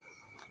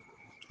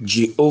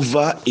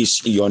Jehovah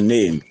is your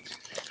name.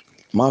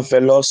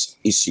 Marvelous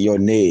is your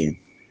name.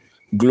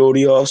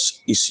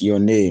 Glorious is your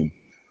name.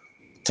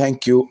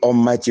 Thank you,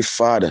 Almighty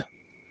Father,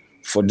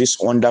 for this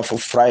wonderful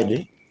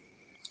Friday,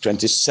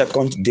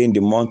 22nd day in the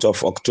month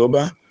of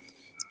October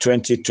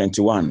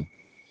 2021.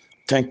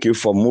 Thank you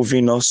for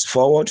moving us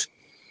forward.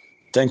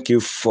 Thank you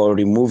for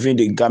removing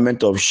the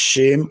garment of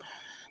shame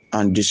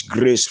and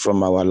disgrace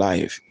from our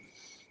life.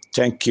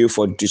 Thank you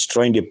for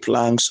destroying the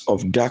plans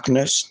of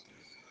darkness.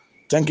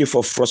 Thank you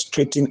for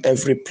frustrating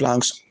every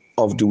plans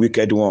of the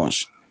wicked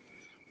ones.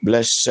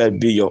 Blessed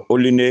be your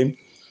holy name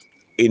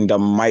in the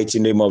mighty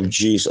name of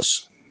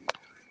Jesus.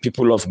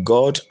 People of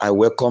God, I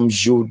welcome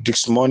you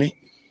this morning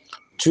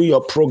to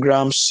your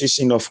program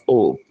Season of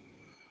Hope.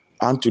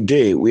 And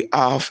today we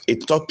have a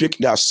topic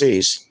that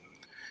says,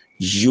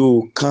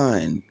 you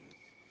can.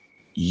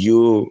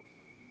 We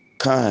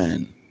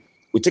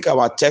take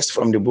our text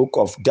from the book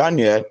of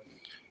Daniel,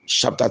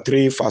 chapter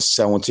 3, verse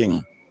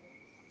 17.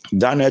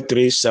 Daniel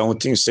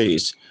 3:17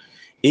 says,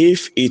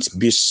 if it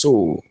be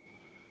so,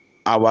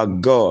 our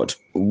God,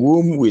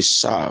 whom we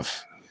serve,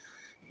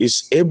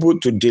 is able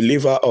to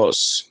deliver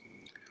us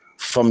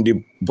from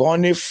the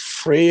burning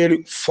frail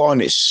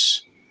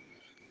furnace,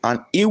 and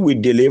he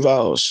will deliver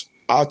us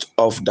out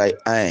of thy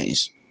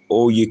hands,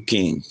 O ye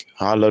King.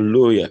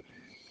 Hallelujah.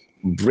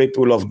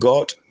 People of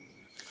God,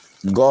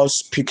 God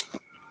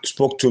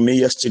spoke to me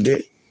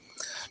yesterday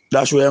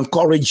that will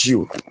encourage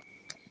you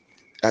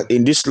that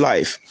in this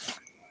life,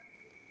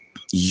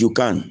 you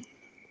can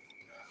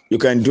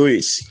do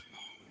it.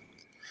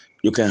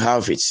 You can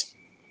have it.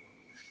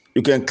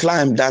 You can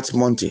climb that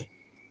mountain.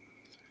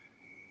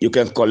 You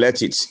can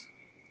collect it.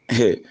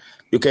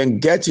 You can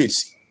get it.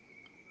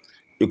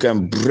 You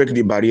can break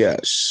the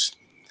barriers.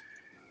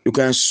 You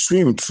can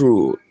swim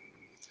through.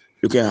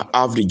 You can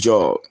have the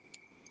job.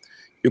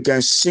 You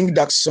can sing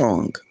that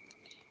song.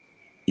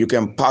 You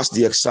can pass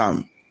the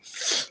exam.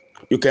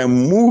 You can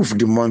move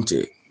the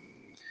mountain.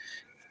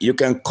 You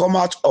can come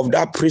out of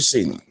that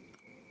prison.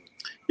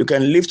 You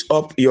can lift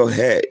up your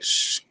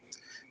heads.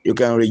 You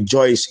can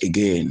rejoice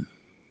again.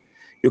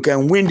 You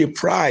can win the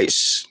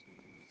prize.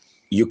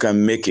 You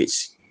can make it.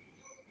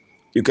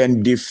 You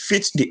can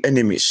defeat the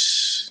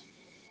enemies.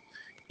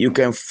 You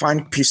can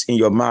find peace in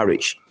your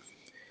marriage.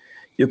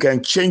 You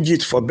can change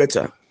it for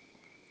better.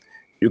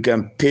 You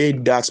can pay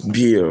that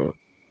bill.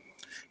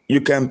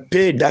 You can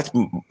pay that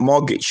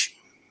mortgage.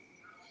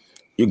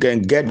 You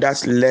can get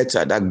that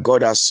letter that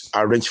God has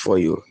arranged for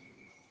you.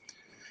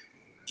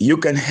 You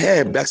can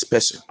help that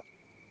person.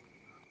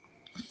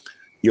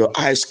 Your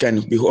eyes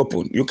can be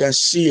open. You can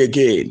see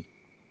again.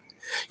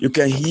 You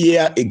can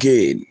hear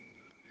again.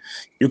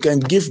 You can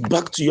give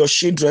back to your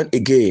children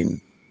again.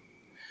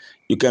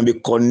 You can be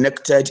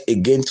connected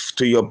again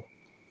to your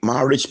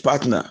marriage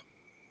partner.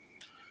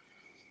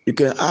 You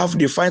can have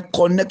divine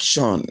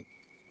connection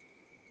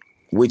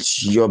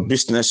with your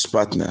business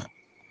partner.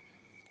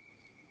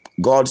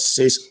 God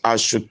says, I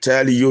should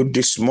tell you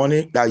this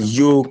morning that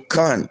you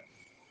can.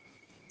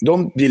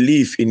 Don't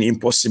believe in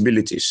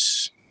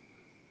impossibilities.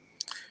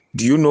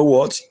 Do you know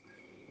what?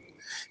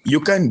 You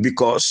can,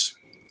 because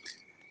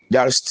there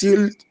are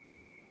still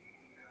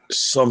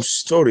some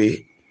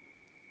story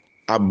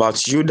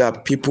about you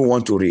that people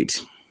want to read.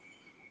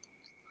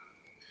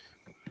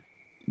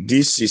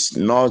 This is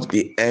not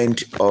the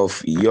end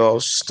of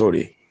your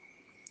story.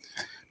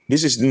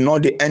 This is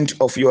not the end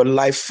of your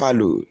life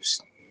follows.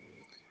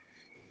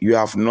 You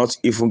have not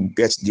even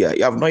get there.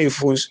 You have not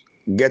even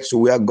get to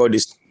where God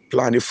is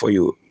planning for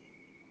you.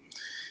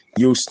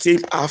 You still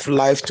have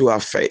life to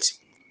affect.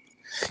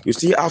 You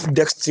still have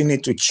destiny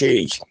to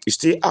change. You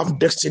still have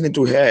destiny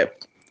to help.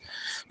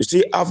 You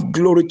still have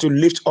glory to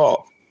lift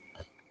up.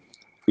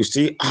 You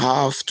still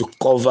have to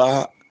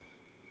cover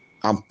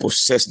and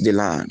possess the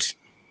land.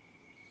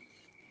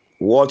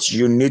 What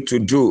you need to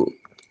do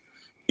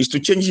is to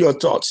change your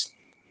thoughts.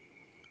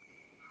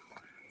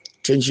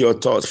 Change your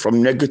thoughts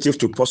from negative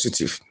to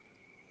positive.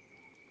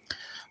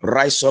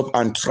 Rise up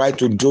and try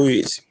to do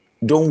it.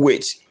 Don't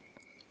wait.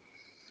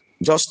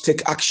 Just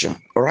take action.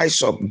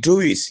 Rise up. Do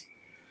it.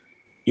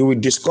 You will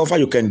discover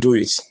you can do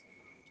it.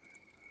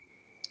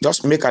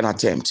 Just make an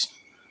attempt.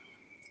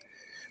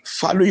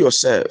 Follow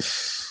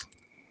yourself.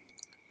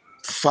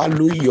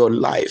 Follow your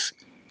life.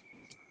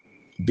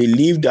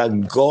 Believe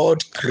that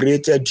God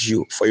created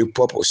you for a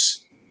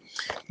purpose.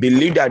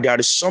 Believe that there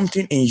is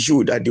something in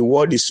you that the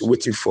world is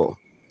waiting for.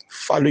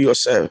 Follow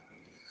yourself.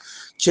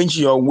 Change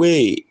your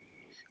way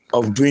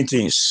of doing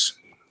things.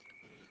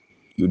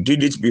 You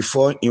did it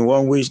before in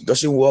one way, it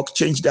doesn't work,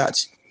 change that.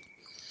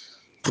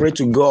 Pray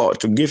to God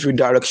to give you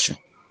direction.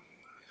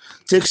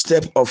 Take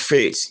step of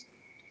faith.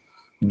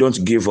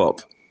 Don't give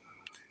up.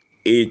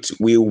 It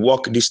will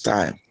work this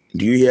time.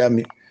 Do you hear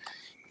me?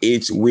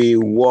 It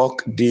will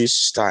work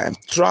this time.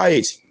 Try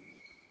it.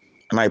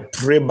 And I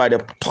pray by the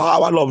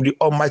power of the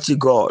Almighty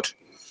God,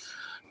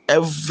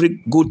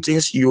 every good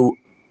things you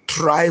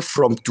try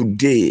from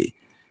today,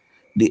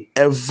 the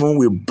heaven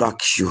will back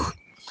you.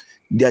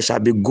 There shall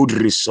be good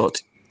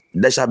result.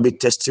 There shall be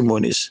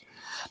testimonies.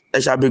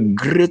 There shall be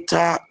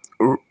greater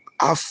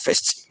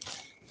harvest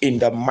in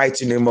the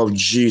mighty name of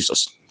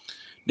Jesus.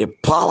 The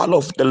power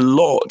of the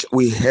Lord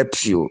will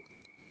help you.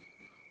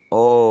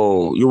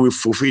 Oh, you will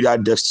fulfill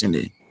that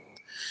destiny.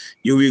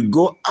 You will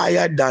go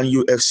higher than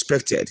you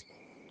expected.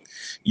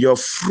 Your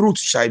fruit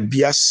shall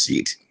bear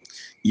seed.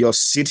 Your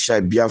seed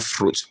shall bear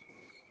fruit.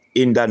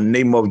 In the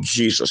name of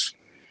Jesus.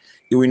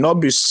 You will not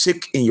be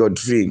sick in your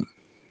dream.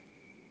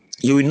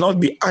 You will not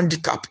be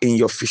handicapped in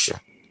your future.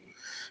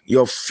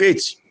 Your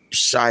faith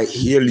shall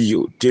heal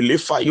you,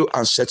 deliver you,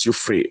 and set you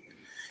free.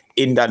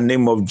 In the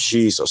name of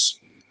Jesus.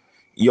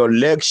 Your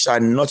leg shall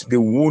not be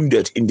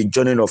wounded in the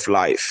journey of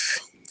life.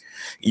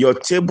 Your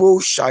table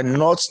shall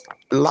not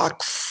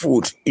lack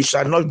food. It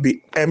shall not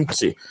be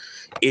empty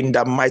in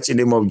the mighty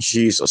name of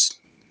Jesus.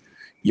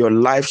 Your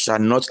life shall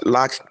not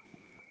lack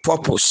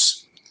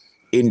purpose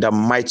in the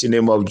mighty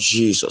name of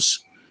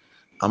Jesus.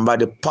 And by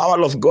the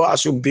power of God,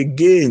 as you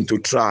begin to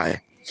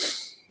try,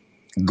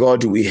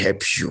 God will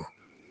help you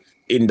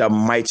in the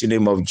mighty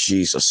name of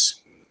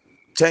Jesus.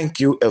 Thank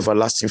you,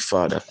 everlasting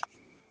Father.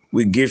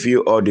 We give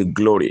you all the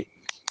glory.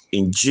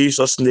 In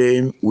Jesus'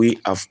 name we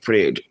have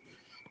prayed.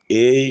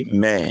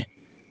 Amen.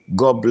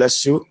 God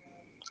bless you.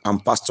 I'm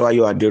Pastor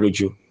Ayo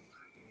Aderoju.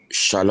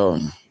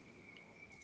 Shalom.